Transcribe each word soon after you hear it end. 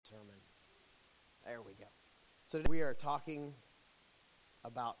There we go. So today we are talking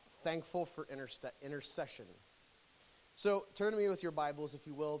about thankful for intercession. So turn to me with your Bibles, if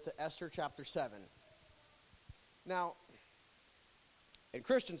you will, to Esther chapter 7. Now, in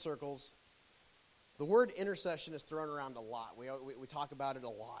Christian circles, the word intercession is thrown around a lot. We talk about it a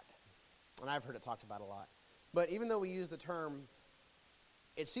lot, and I've heard it talked about a lot. But even though we use the term,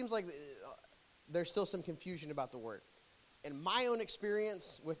 it seems like there's still some confusion about the word. In my own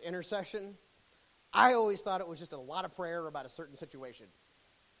experience with intercession, I always thought it was just a lot of prayer about a certain situation.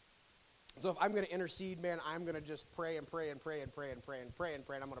 So if I'm going to intercede, man, I'm going to just pray and pray and pray and pray and pray and pray and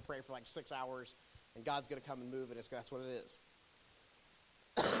pray, and I'm going to pray for like 6 hours, and God's going to come and move, and that's what it is.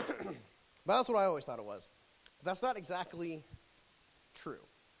 But that's what I always thought it was. But that's not exactly true.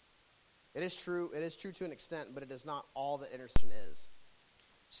 It is true to an extent, but it is not all that intercession is.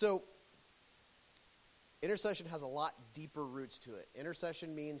 So, intercession has a lot deeper roots to it.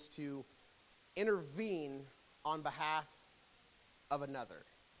 Intercession means to intervene on behalf of another.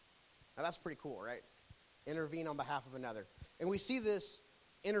 Now that's pretty cool, right? Intervene on behalf of another. And we see this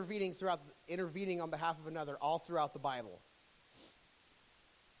intervening on behalf of another all throughout the Bible.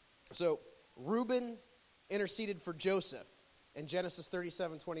 So, Reuben interceded for Joseph in Genesis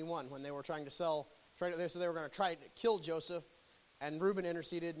 37:21 when they were they said they were going to try to kill Joseph, and Reuben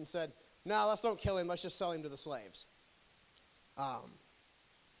interceded and said, "No, let's don't kill him. Let's just sell him to the slaves."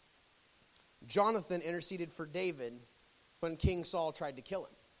 Jonathan interceded for David when King Saul tried to kill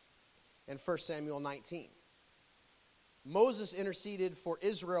him in 1 Samuel 19. Moses interceded for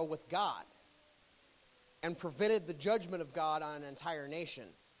Israel with God and prevented the judgment of God on an entire nation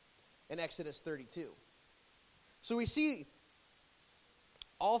in Exodus 32. So we see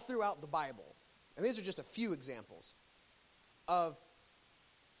all throughout the Bible, and these are just a few examples, of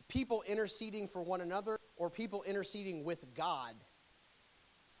people interceding for one another or people interceding with God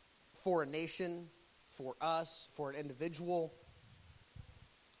for a nation, for us, for an individual.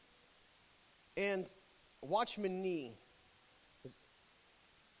 And Watchman Nee,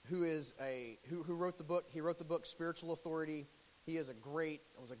 who wrote the book, he wrote the book Spiritual Authority. He was a great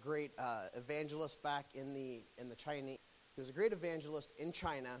evangelist back in the Chinese. He was a great evangelist in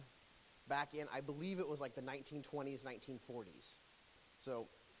China back in, I believe it was like the 1920s, 1940s. So,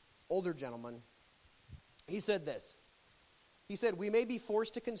 older gentleman. He said this. He said, "We may be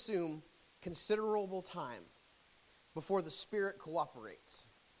forced to consume considerable time before the Spirit cooperates.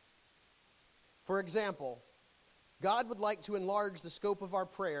 For example, God would like to enlarge the scope of our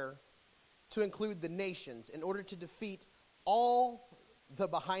prayer to include the nations in order to defeat all the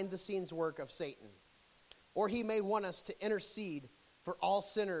behind-the-scenes work of Satan. Or he may want us to intercede for all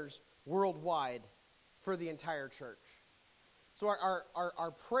sinners worldwide for the entire church." So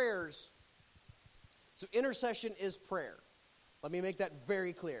our prayers, so intercession is prayer. Let me make that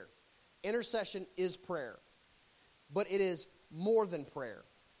very clear. Intercession is prayer, but it is more than prayer.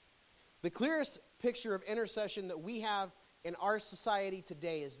 The clearest picture of intercession that we have in our society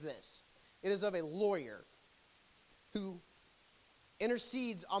today is this. It is of a lawyer who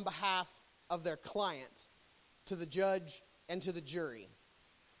intercedes on behalf of their client to the judge and to the jury.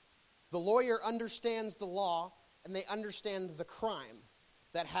 The lawyer understands the law, and they understand the crime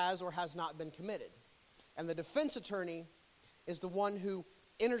that has or has not been committed. And the defense attorney is the one who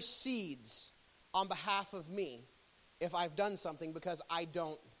intercedes on behalf of me if I've done something because I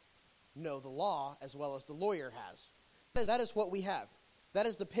don't know the law as well as the lawyer has. That is what we have. That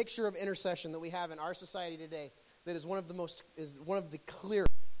is the picture of intercession that we have in our society today. That is one of the clear.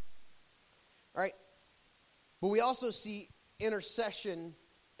 All right. But we also see intercession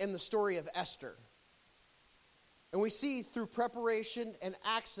in the story of Esther. And we see through preparation and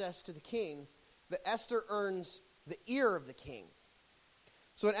access to the king that Esther earns the ear of the king.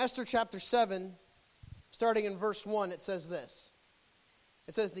 So in Esther chapter 7, starting in verse 1, it says this.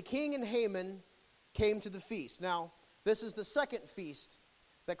 It says, "The king and Haman came to the feast." Now, this is the second feast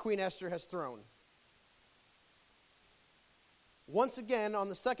that Queen Esther has thrown. Once again, on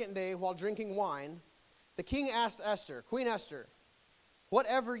the second day, while drinking wine, the king asked Esther, "Queen Esther,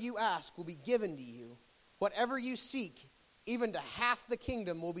 whatever you ask will be given to you. Whatever you seek, even to half the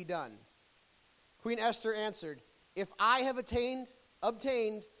kingdom will be done." Queen Esther answered, "If I have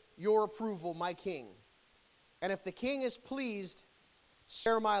obtained your approval, my king, and if the king is pleased,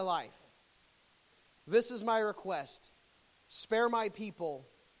 spare my life. This is my request. Spare my people.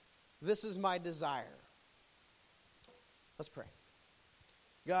 This is my desire." Let's pray.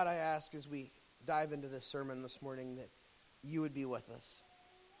 God, I ask as we dive into this sermon this morning that you would be with us.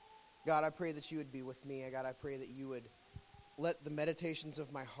 God, I pray that you would be with me. God, I pray that you would let the meditations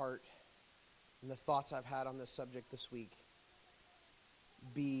of my heart and the thoughts I've had on this subject this week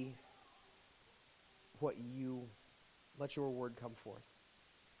be let your word come forth.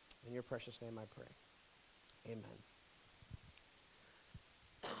 In your precious name I pray. Amen.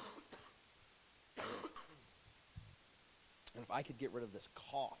 And if I could get rid of this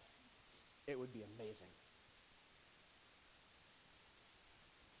cough, it would be amazing.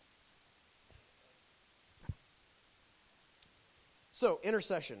 So,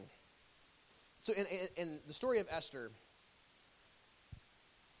 intercession. So, in the story of Esther,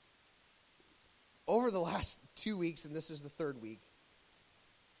 over the last 2 weeks, and this is the third week,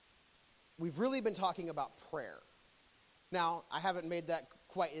 we've really been talking about prayer. Now, I haven't made that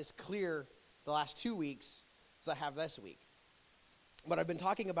quite as clear the last 2 weeks as I have this week. But I've been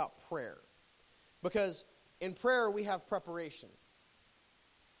talking about prayer. Because in prayer, we have preparation.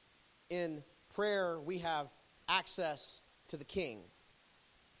 In prayer, we have access to the King.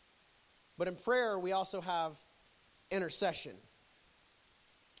 But in prayer, we also have intercession.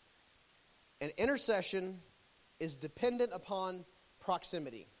 And intercession is dependent upon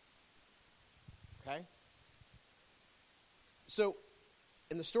proximity. Okay? So,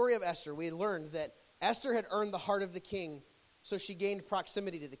 in the story of Esther, we had learned that Esther had earned the heart of the king, so she gained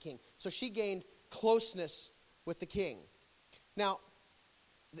proximity to the king. So she gained closeness with the king. Now,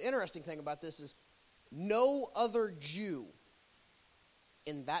 the interesting thing about this is no other Jew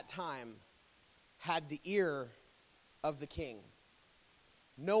in that time had the ear of the king.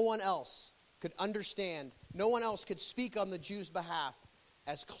 No one else could understand, no one else could speak on the Jews' behalf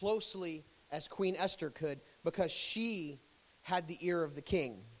as closely as Queen Esther could, because she had the ear of the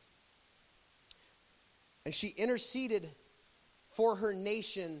king. And she interceded for her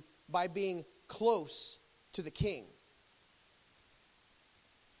nation by being close to the king.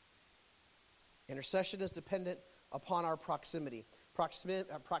 Intercession is dependent upon our proximity.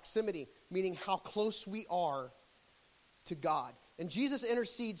 Proximity meaning how close we are to God. And Jesus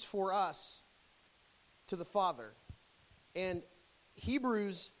intercedes for us to the Father. And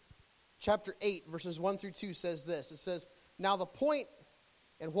Hebrews chapter 8, verses 1 through 2 says this. It says, "Now the point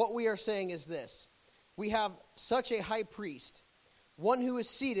and what we are saying is this. We have such a high priest, one who is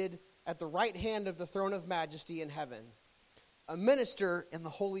seated at the right hand of the throne of majesty in heaven, a minister in the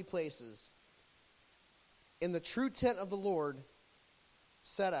holy places, in the true tent of the Lord,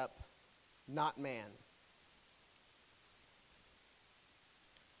 set up, not man."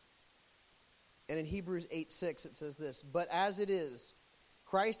 And in Hebrews 8:6 it says this, "But as it is,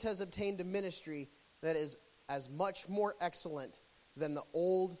 Christ has obtained a ministry that is as much more excellent than the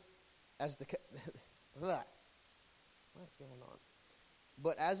old as the..." What's going on?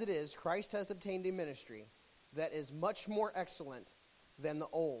 "But as it is, Christ has obtained a ministry that is much more excellent than the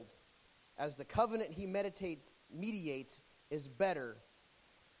old, as the covenant he mediates is better,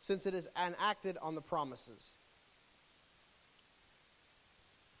 since it is enacted on the promises."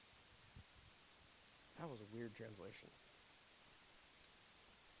 That was a weird translation.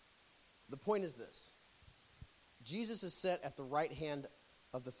 The point is this. Jesus is set at the right hand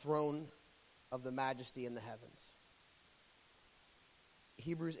of the throne of the majesty in the heavens.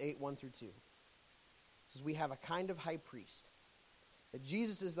 Hebrews 8, 1 through 2. Says we have a kind of high priest. That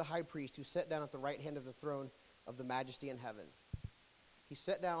Jesus is the high priest who sat down at the right hand of the throne of the majesty in heaven. He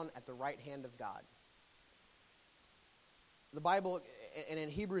sat down at the right hand of God. The Bible, and in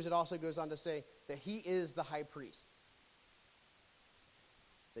Hebrews it also goes on to say that he is the high priest.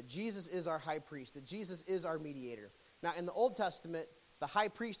 That Jesus is our high priest. That Jesus is our mediator. Now in the Old Testament, the high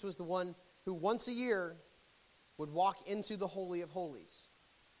priest was the one who once a year would walk into the Holy of Holies.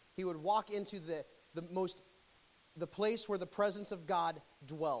 He would walk into the place where the presence of God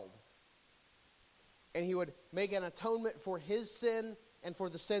dwelled. And he would make an atonement for his sin and for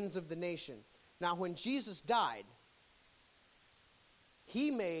the sins of the nation. Now when Jesus died, he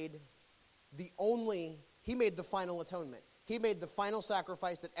made the final atonement. He made the final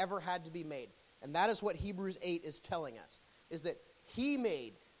sacrifice that ever had to be made. And that is what Hebrews 8 is telling us. Is that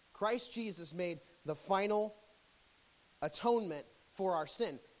Christ Jesus made the final atonement for our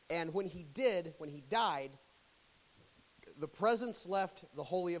sin. And when he died, the presence left the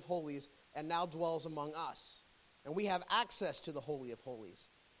Holy of Holies and now dwells among us. And we have access to the Holy of Holies.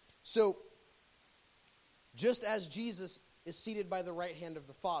 So, just as Jesus is seated by the right hand of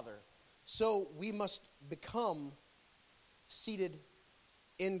the Father, so we must become seated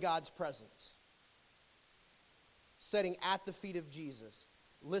in God's presence. Sitting at the feet of Jesus,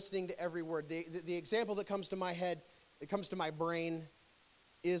 listening to every word. The example that comes to my head, that comes to my brain,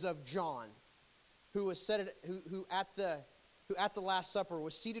 is of John, who was who at the Last Supper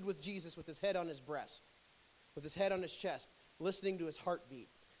was seated with Jesus with his head on his breast, with his head on his chest, listening to his heartbeat.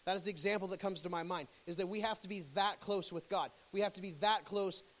 That is the example that comes to my mind, is that we have to be that close with God. We have to be that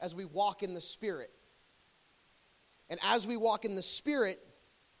close as we walk in the Spirit. And as we walk in the Spirit,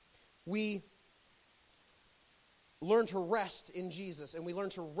 we learn to rest in Jesus, and we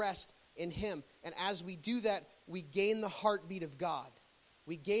learn to rest in Him. And as we do that, we gain the heartbeat of God.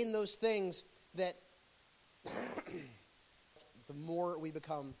 We gain those things that the more we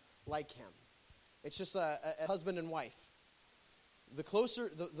become like Him. It's just a husband and wife. The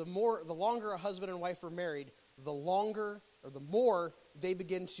longer a husband and wife are married, the more they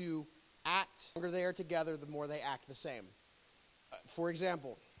begin to act. The longer they are together, the more they act the same. For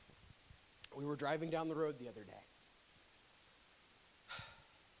example, we were driving down the road the other day.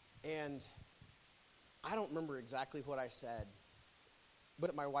 And I don't remember exactly what I said,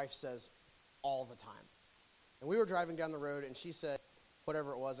 but my wife says all the time. And we were driving down the road, and she said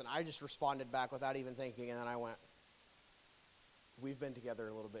whatever it was, and I just responded back without even thinking, and then I went, we've been together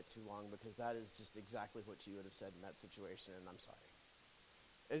a little bit too long, because that is just exactly what you would have said in that situation, and I'm sorry.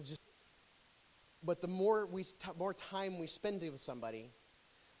 But the more time we spend with somebody,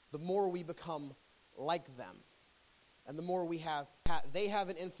 the more we become like them. And the more they have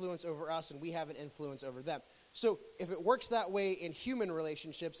an influence over us, and we have an influence over them. So if it works that way in human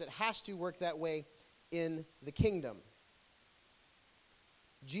relationships, it has to work that way in the kingdom.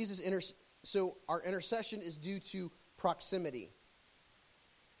 So our intercession is due to proximity.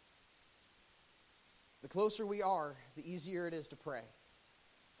 The closer we are, the easier it is to pray.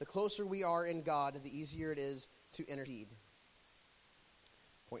 The closer we are in God, the easier it is to intercede.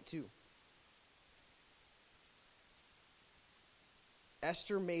 Point 2.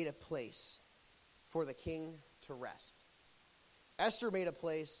 Esther made a place for the king to rest. Esther made a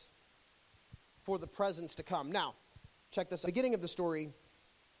place for the presence to come. Now, check this out. At the beginning of the story,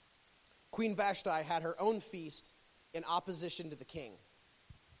 Queen Vashti had her own feast in opposition to the king.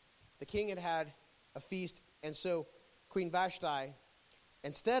 The king had a feast, and so Queen Vashti,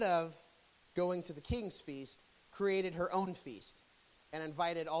 instead of going to the king's feast, created her own feast and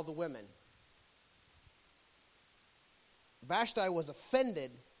invited all the women. Vashti was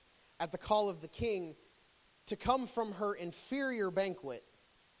offended at the call of the king to come from her inferior banquet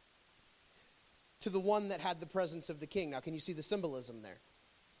to the one that had the presence of the king. Now, can you see the symbolism there?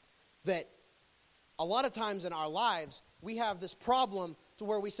 That a lot of times in our lives, we have this problem to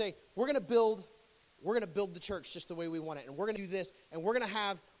where we say, we're going to build the church just the way we want it, and we're going to do this, and we're going to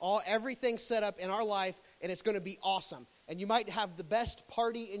have everything set up in our life, and it's going to be awesome. And you might have the best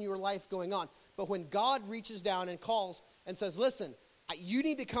party in your life going on. But when God reaches down and calls and says, listen, you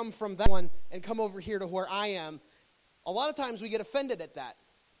need to come from that one and come over here to where I am, a lot of times we get offended at that.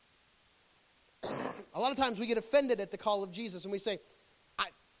 A lot of times we get offended at the call of Jesus, and we say,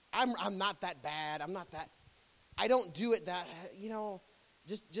 I'm not that bad. I don't do it that,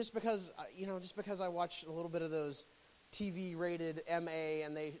 just because I watch a little bit of those TV rated MA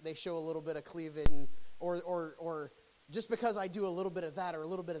and they show a little bit of cleavage, or just because I do a little bit of that or a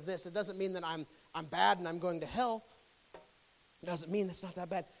little bit of this, it doesn't mean that I'm bad and I'm going to hell. It doesn't mean that's not that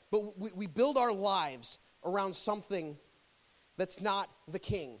bad. But we build our lives around something that's not the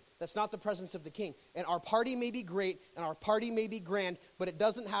king. That's not the presence of the king. And our party may be great and our party may be grand, but it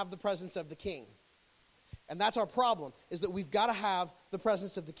doesn't have the presence of the king. And that's our problem, is that we've got to have the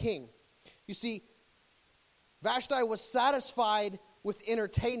presence of the king. You see, Vashti was satisfied with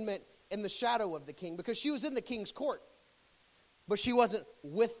entertainment in the shadow of the king because she was in the king's court, but she wasn't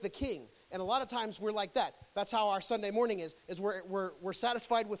with the king. And a lot of times we're like that. That's how our Sunday morning is we're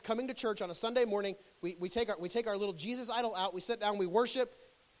satisfied with coming to church on a Sunday morning. We take our little Jesus idol out, we sit down, we worship,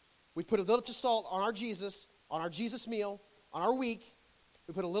 we put a little salt on our Jesus meal, on our week.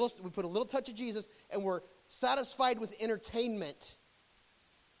 We put a little touch of Jesus, and we're satisfied with entertainment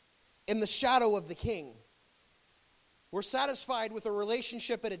in the shadow of the king. We're satisfied with a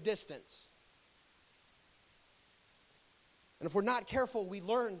relationship at a distance. And if we're not careful, we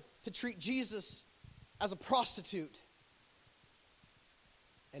learn to treat Jesus as a prostitute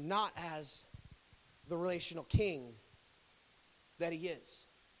and not as the relational king that he is.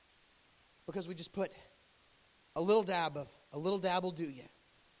 Because we just put a little dab will do you.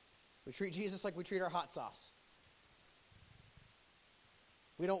 We treat Jesus like we treat our hot sauce.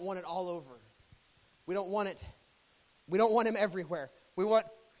 We don't want it all over. We don't want him everywhere. We want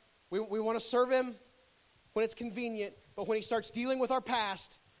to serve him when it's convenient, but when he starts dealing with our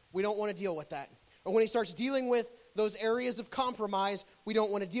past, we don't want to deal with that. Or when he starts dealing with those areas of compromise, we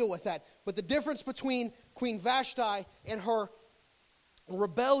don't want to deal with that. But the difference between Queen Vashti and her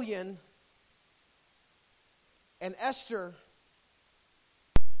rebellion and Esther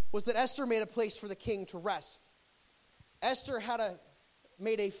was that Esther made a place for the king to rest. Esther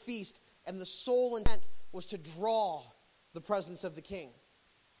made a feast, and the sole intent was to draw the presence of the king.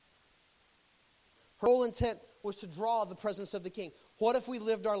 Her whole intent was to draw the presence of the king. What if we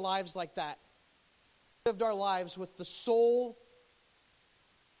lived our lives like that? Lived our lives with the sole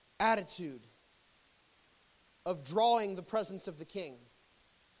attitude of drawing the presence of the king.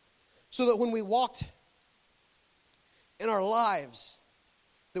 So that when we walked in our lives,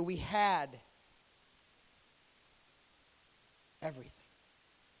 that we had everything.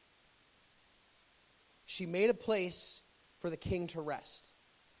 She made a place for the king to rest.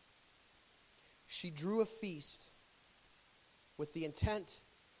 She drew a feast with the intent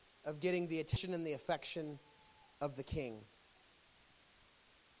of getting the attention and the affection of the king.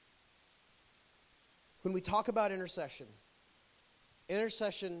 When we talk about intercession,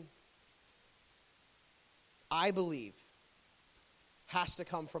 I believe, has to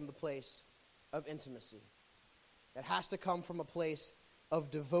come from the place of intimacy. It has to come from a place of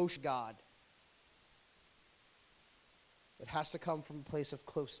devotion to God. It has to come from a place of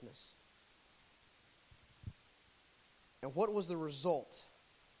closeness. And what was the result?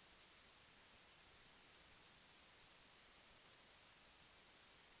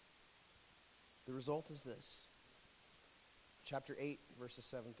 The result is this. Chapter 8, verses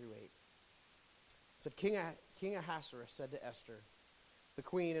 7 through 8. It said, King Ahasuerus said to Esther, the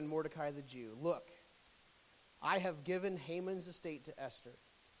queen, and Mordecai the Jew, look, I have given Haman's estate to Esther,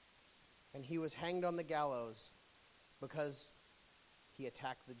 and he was hanged on the gallows because he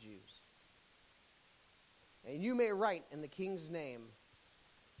attacked the Jews. And you may write in the king's name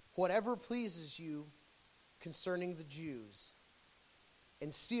whatever pleases you concerning the Jews,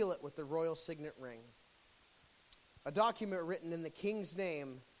 and seal it with the royal signet ring. A document written in the king's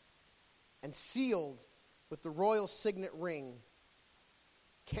name and sealed with the royal signet ring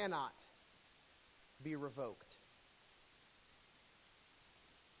cannot be revoked.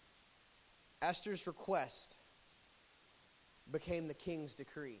 Esther's request became the king's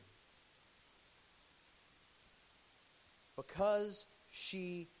decree. Because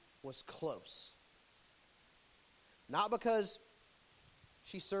she was close. Not because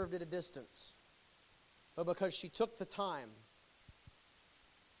she served at a distance, but because she took the time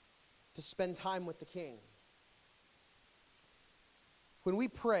to spend time with the king. When we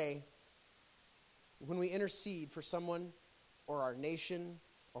pray, when we intercede for someone or our nation,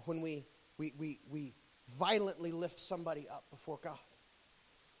 or when we violently lift somebody up before God,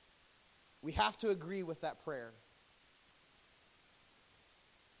 we have to agree with that prayer.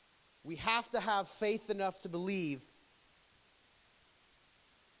 We have to have faith enough to believe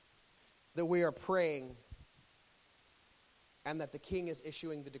that we are praying and that the king is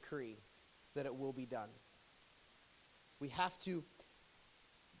issuing the decree that it will be done. We have to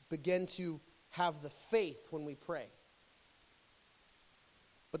begin to have the faith when we pray.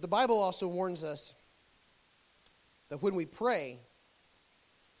 But the Bible also warns us that when we pray,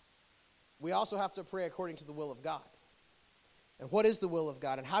 we also have to pray according to the will of God. And what is the will of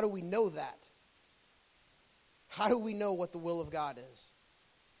God? And how do we know that? How do we know what the will of God is?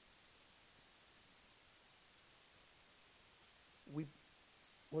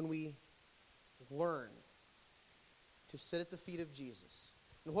 When we learn to sit at the feet of Jesus.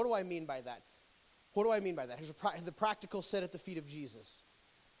 And what do I mean by that? What do I mean by that? Here's the practical sit at the feet of Jesus.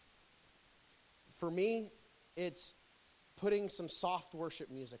 For me, it's putting some soft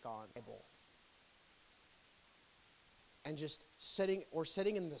worship music on and just sitting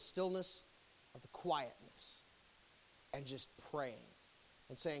in the stillness of the quietness and just praying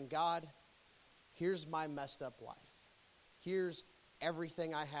and saying, God, here's my messed up life. Here's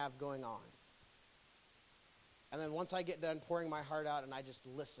everything I have going on. And then once I get done pouring my heart out and I just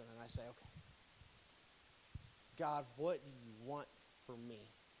listen and I say, okay, God, what do you want for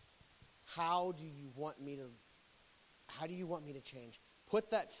me? How do you want me to change?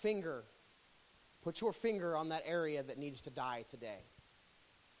 Put your finger on that area that needs to die today.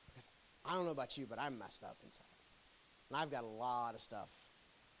 Because I don't know about you, but I'm messed up inside. And I've got a lot of stuff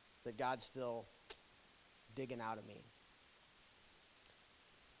that God's still digging out of me.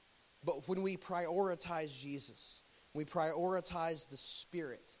 But when we prioritize Jesus, we prioritize the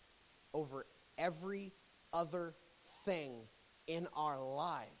Spirit over every other thing in our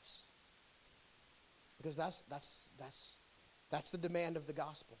lives. Because that's the demand of the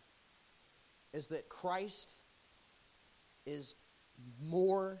gospel. Is that Christ is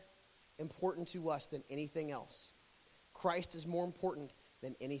more important to us than anything else. Christ is more important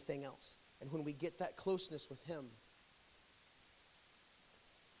than anything else. And when we get that closeness with Him,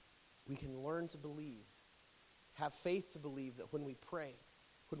 we can learn to believe, have faith to believe that when we pray,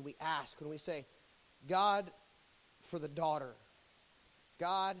 when we ask, when we say, God for the daughter,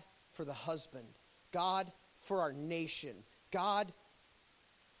 God for the husband, God for our nation, God,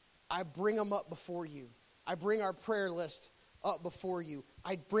 I bring them up before you. I bring our prayer list up before you.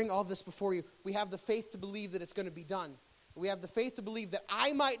 I bring all this before you. We have the faith to believe that it's going to be done. We have the faith to believe that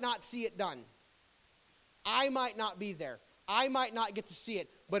I might not see it done. I might not be there. I might not get to see it,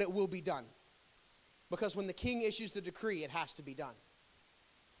 but it will be done. Because when the king issues the decree, it has to be done.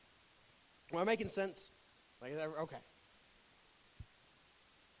 Am I making sense? Okay.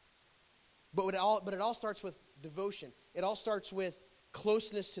 But it all starts with devotion. It all starts with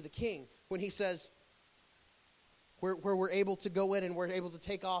closeness to the king. When he says, where we're able to go in and we're able to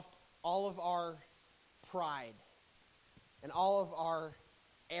take off all of our pride and all of our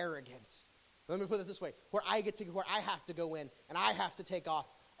arrogance. Let me put it this way. Where I have to go in and I have to take off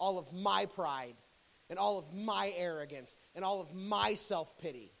all of my pride and all of my arrogance and all of my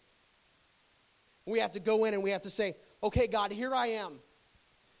self-pity. We have to go in and we have to say, okay, God, here I am,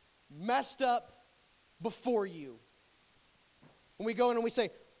 messed up before you. When we go in and we say,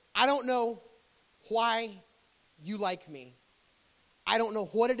 I don't know why you like me. I don't know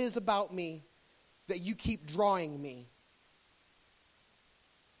what it is about me that you keep drawing me.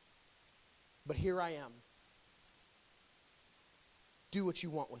 But here I am. Do what you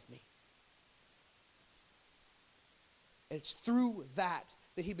want with me. And it's through that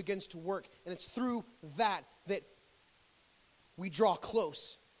he begins to work. And it's through that we draw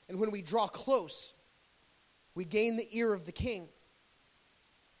close. And when we draw close, we gain the ear of the king.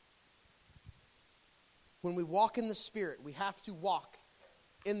 When we walk in the Spirit, we have to walk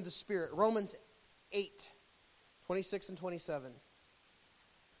in the Spirit. Romans 8, 26 and 27. It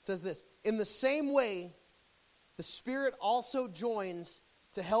says this, in the same way, the Spirit also joins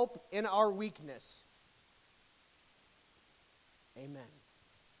to help in our weakness. Amen.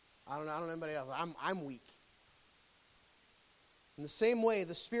 I don't know anybody else. I'm weak. In the same way,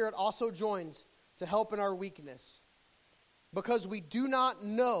 the Spirit also joins to help in our weakness, because we do not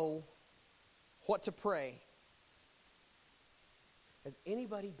know what to pray. Has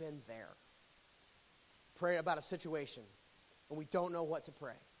anybody been there? Pray about a situation and we don't know what to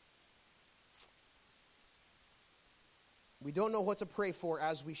pray. We don't know what to pray for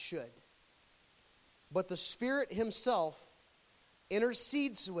as we should. But the Spirit himself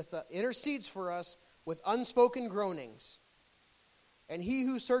intercedes for us with unspoken groanings. And he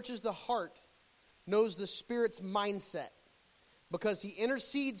who searches the heart knows the Spirit's mindset, because he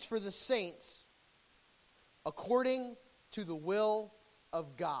intercedes for the saints according to the will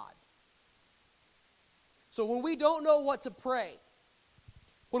of God. So when we don't know what to pray,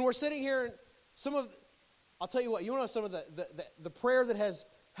 when we're sitting here, and I'll tell you what, you want to know some of the prayer that has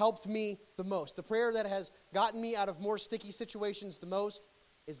helped me the most, the prayer that has gotten me out of more sticky situations the most,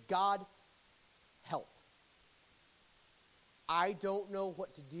 is God, help. I don't know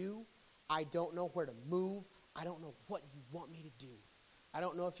what to do. I don't know where to move. I don't know what you want me to do. I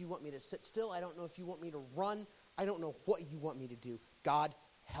don't know if you want me to sit still. I don't know if you want me to run. I don't know what you want me to do. God,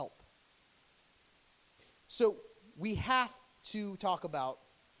 help. So we have to talk about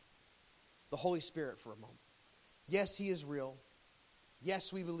the Holy Spirit for a moment. Yes, he is real.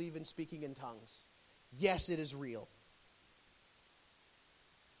 Yes, we believe in speaking in tongues. Yes, it is real.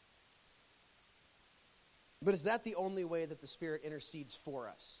 But is that the only way that the Spirit intercedes for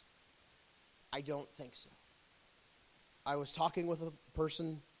us? I don't think so. I was talking with a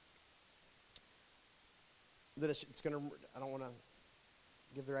person that it's going to, I don't want to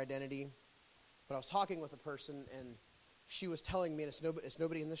give their identity, but I was talking with a person and she was telling me, and it's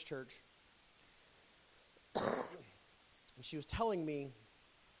nobody in this church, and she was telling me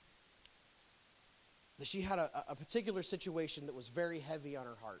that she had a particular situation that was very heavy on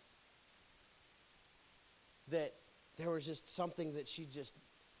her heart. That there was just something that she just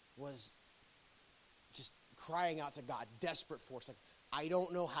was just crying out to God, desperate for. It's like, I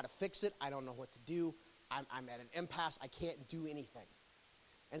don't know how to fix it. I don't know what to do. I'm at an impasse. I can't do anything.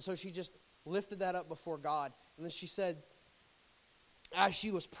 And so she just lifted that up before God. And then she said, as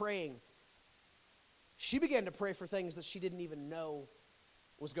she was praying, she began to pray for things that she didn't even know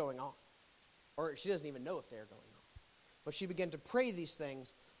was going on. Or she doesn't even know if they're going on. But she began to pray these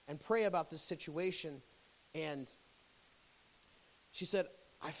things and pray about this situation. And she said,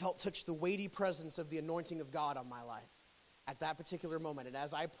 I felt touched the weighty presence of the anointing of God on my life at that particular moment. And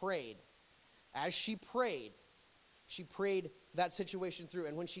as she prayed that situation through.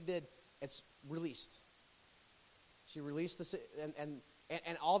 And when she did, it's released. She released and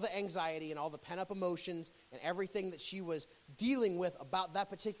all the anxiety and all the pent-up emotions and everything that she was dealing with about that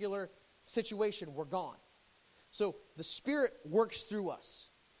particular situation were gone. So the Spirit works through us.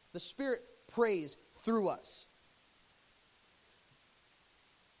 The Spirit prays through us.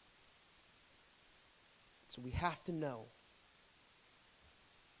 So we have to know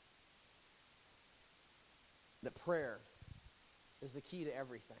that prayer is the key to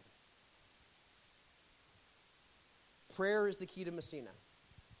everything. Prayer is the key to Messina.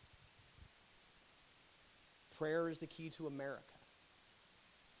 Prayer is the key to America.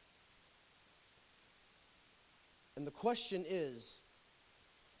 And the question is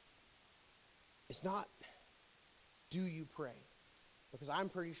not, do you pray? Because I'm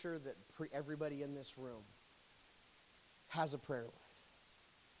pretty sure that everybody in this room has a prayer life.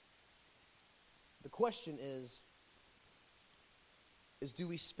 The question is do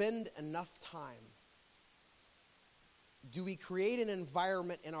we spend enough time? Do we create an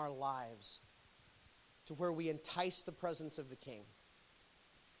environment in our lives to where we entice the presence of the King?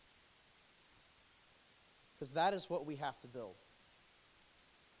 Because that is what we have to build.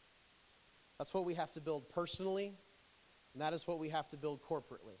 That's what we have to build personally, and that is what we have to build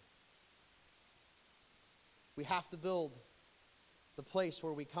corporately. We have to build the place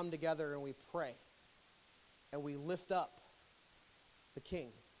where we come together and we pray and we lift up the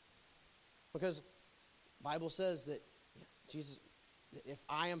King. Because the Bible says that Jesus, that if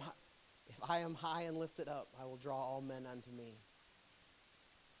I am high and lifted up, I will draw all men unto me.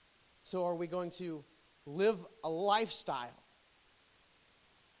 So are we going to live a lifestyle?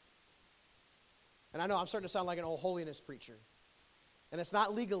 And I know I'm starting to sound like an old holiness preacher. And it's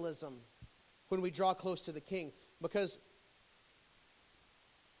not legalism when we draw close to the King. Because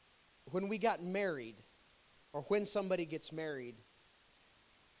when we got married, or when somebody gets married,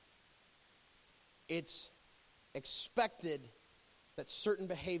 it's expected that certain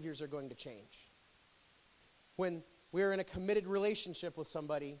behaviors are going to change. When we're in a committed relationship with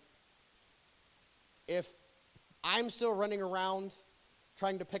somebody, if I'm still running around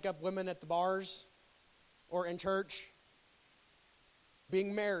trying to pick up women at the bars or in church,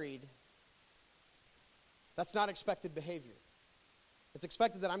 being married, that's not expected behavior. It's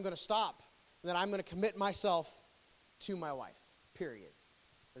expected that I'm going to stop, and that I'm going to commit myself to my wife, period.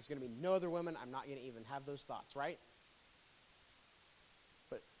 There's going to be no other women. I'm not going to even have those thoughts, right?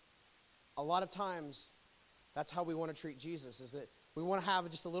 But a lot of times, that's how we want to treat Jesus, is that we want to have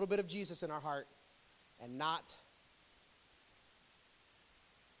just a little bit of Jesus in our heart and not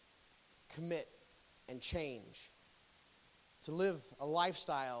commit and change to live a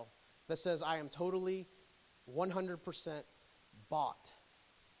lifestyle that says I am totally 100% bought.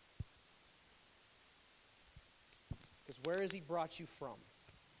 Because where has he brought you from?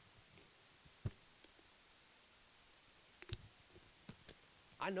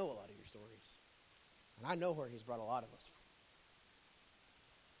 I know a lot of your stories. And I know where he's brought a lot of us from.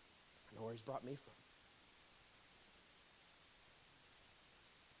 I know where he's brought me from.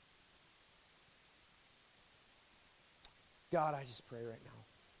 God, I just pray right now.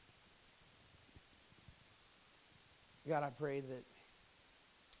 God, I pray that,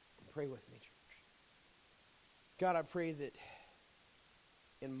 pray with me, church. God, I pray that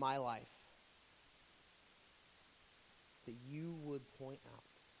in my life, that you would point out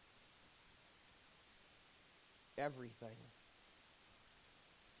everything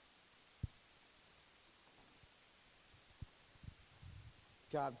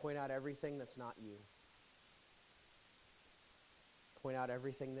God, point out everything that's not you. Point out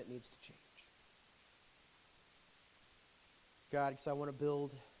everything that needs to change. God, because I want to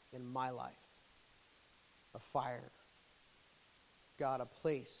build in my life a fire. God, a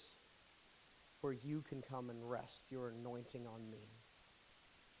place where you can come and rest your anointing on me.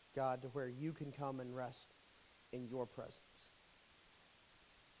 God, to where you can come and rest in your presence.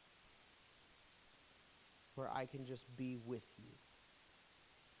 Where I can just be with you.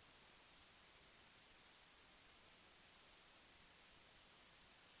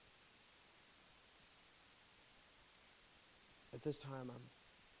 At this time,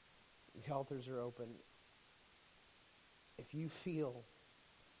 the altars are open. If you feel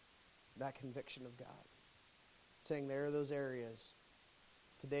that conviction of God, saying there are those areas,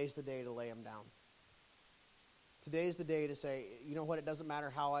 today's the day to lay them down. Today's the day to say, you know what, it doesn't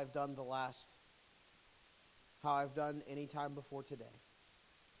matter how I've done how I've done any time before today.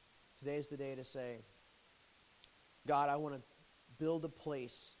 Today's the day to say, God, I want to build a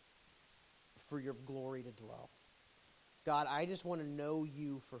place for your glory to dwell. God, I just want to know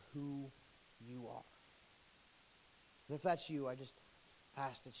you for who you are. And if that's you, I just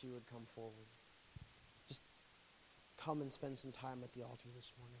ask that you would come forward. Just come and spend some time at the altar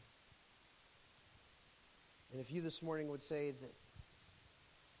this morning. And if you this morning would say that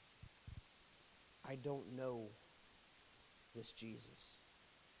I don't know this Jesus,